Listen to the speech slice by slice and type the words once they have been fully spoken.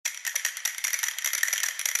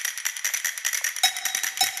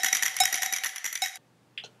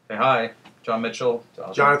Hey, hi, John Mitchell.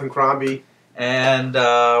 Jonathan Crombie. And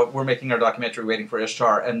we're making our documentary Waiting for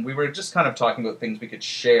Ishtar, and we were just kind of talking about things we could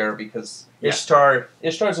share because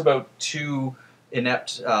Ishtar's about two inept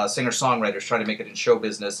singer-songwriters trying to make it in show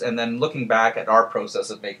business, and then looking back at our process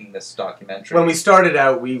of making this documentary. When we started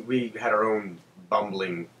out, we had our own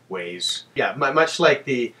bumbling ways. Yeah, much like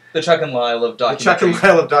the Chuck and Lyle of documentary.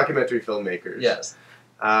 Filmmakers. Yes.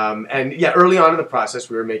 And yeah, early on in the process,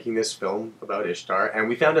 we were making this film about Ishtar, and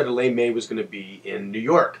we found out Elaine May was going to be in New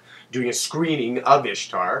York doing a screening of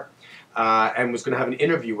Ishtar, and was going to have an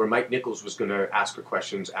interview where Mike Nichols was going to ask her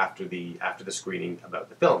questions after the screening about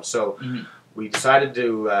the film. So we decided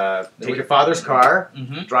to take your father's car,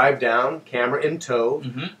 drive down, camera in tow,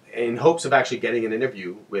 in hopes of actually getting an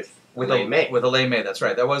interview with Elaine May. With Elaine May, that's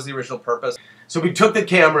right. That was the original purpose. So we took the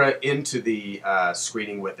camera into the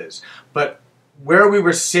screening with us, but where we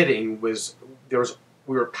were sitting was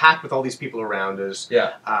we were packed with all these people around us.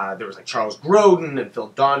 Yeah. There was like Charles Grodin and Phil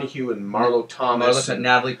Donahue and Marlo Thomas and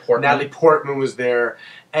Natalie Portman. Natalie Portman was there,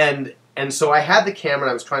 and so I had the camera and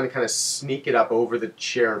I was trying to kind of sneak it up over the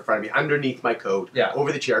chair in front of me, underneath my coat,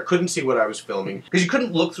 over the chair. I couldn't see what I was filming. Because you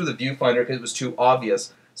couldn't look through the viewfinder because it was too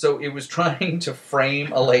obvious. So it was trying to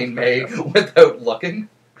frame Elaine May without looking.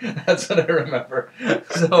 That's what I remember.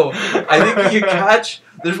 So I think you catch,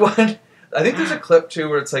 I think there's a clip too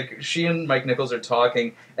where it's like she and Mike Nichols are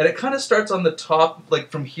talking, and it kind of starts on the top, like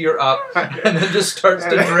from here up, and then just starts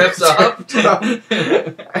to drift up,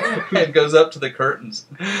 and goes up to the curtains.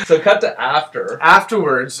 So cut to after.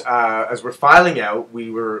 Afterwards, as we're filing out, we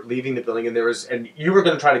were leaving the building, and you were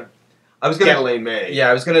going to try to get Elaine May. Yeah,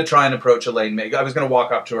 I was going to try and approach Elaine May. I was going to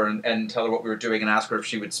walk up to her and tell her what we were doing and ask her if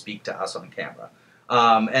she would speak to us on camera.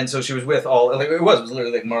 And so she was with it was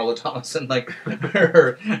literally like Marlo Thomas and like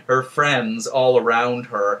her friends all around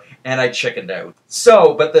her, and I chickened out.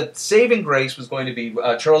 So, but the saving grace was going to be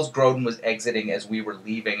Charles Grodin was exiting as we were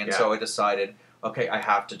leaving, and so I decided, okay, I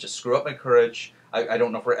have to just screw up my courage. I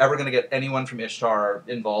don't know if we're ever going to get anyone from Ishtar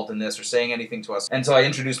involved in this or saying anything to us. And so I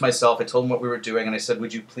introduced myself, I told him what we were doing, and I said,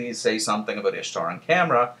 would you please say something about Ishtar on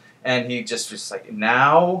camera? And he just was like,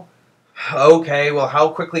 now? Okay, well, how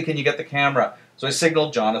quickly can you get the camera? So I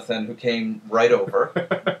signaled Jonathan, who came right over.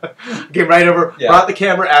 Brought the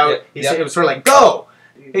camera out. He said, it was sort of like, go!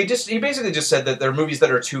 He basically just said that there are movies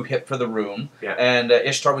that are too hip for the room, and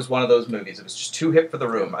Ishtar was one of those movies. It was just too hip for the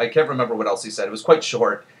room. I can't remember what else he said. It was quite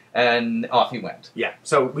short, and off he went. Yeah,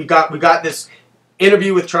 so we got this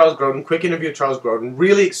interview with Charles Grodin, quick interview with Charles Grodin,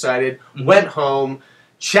 really excited, went home,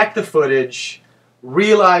 checked the footage,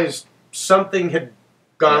 realized something had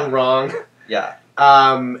gone wrong. Yeah.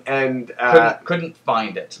 And couldn't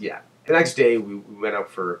find it. Yeah. The next day we went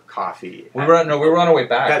out for coffee. We were on our way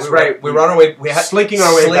back. That's right. We were on our way. We had slinking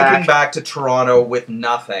our way back to Toronto with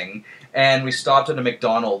nothing, and we stopped at a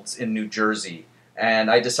McDonald's in New Jersey.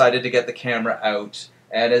 And I decided to get the camera out.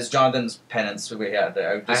 And as Jonathan's penance,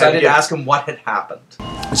 I decided to ask him what had happened.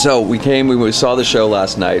 So we saw the show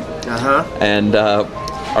last night. And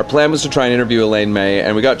our plan was to try and interview Elaine May,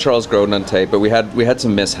 and we got Charles Grodin on tape, but we had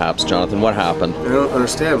some mishaps. Jonathan, what happened? I don't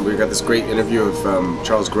understand. We got this great interview of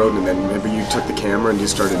Charles Grodin, and then maybe you took the camera and you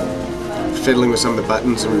started fiddling with some of the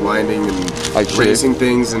buttons and rewinding and racing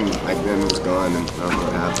things, and then it was gone, and I don't know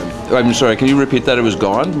what happened. I'm sorry, can you repeat that? It was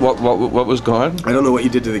gone? What was gone? I don't know what you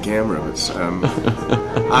did to the camera.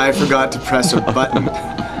 But, I forgot to press a button,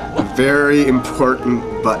 a very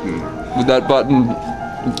important button. Would that button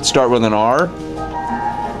start with an R?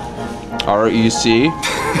 R-E-C?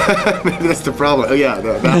 Maybe that's the problem. Oh yeah,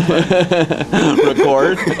 that one.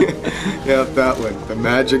 Record? Yeah, that one. The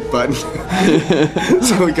magic button.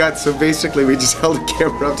 So basically we just held the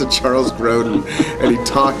camera up to Charles Grodin and he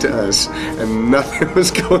talked to us and nothing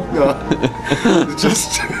was going on.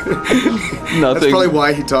 Just nothing. That's probably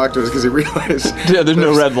why he talked to us, because he realized there's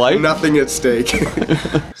no red light. Nothing at stake.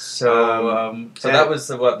 So that was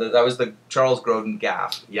the Charles Grodin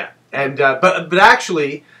gaffe. Yeah. And but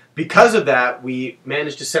actually, because of that, we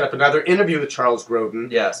managed to set up another interview with Charles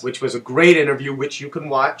Grodin. Yes. Which was a great interview, which you can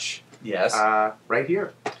watch. Yes. Right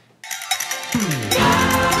here.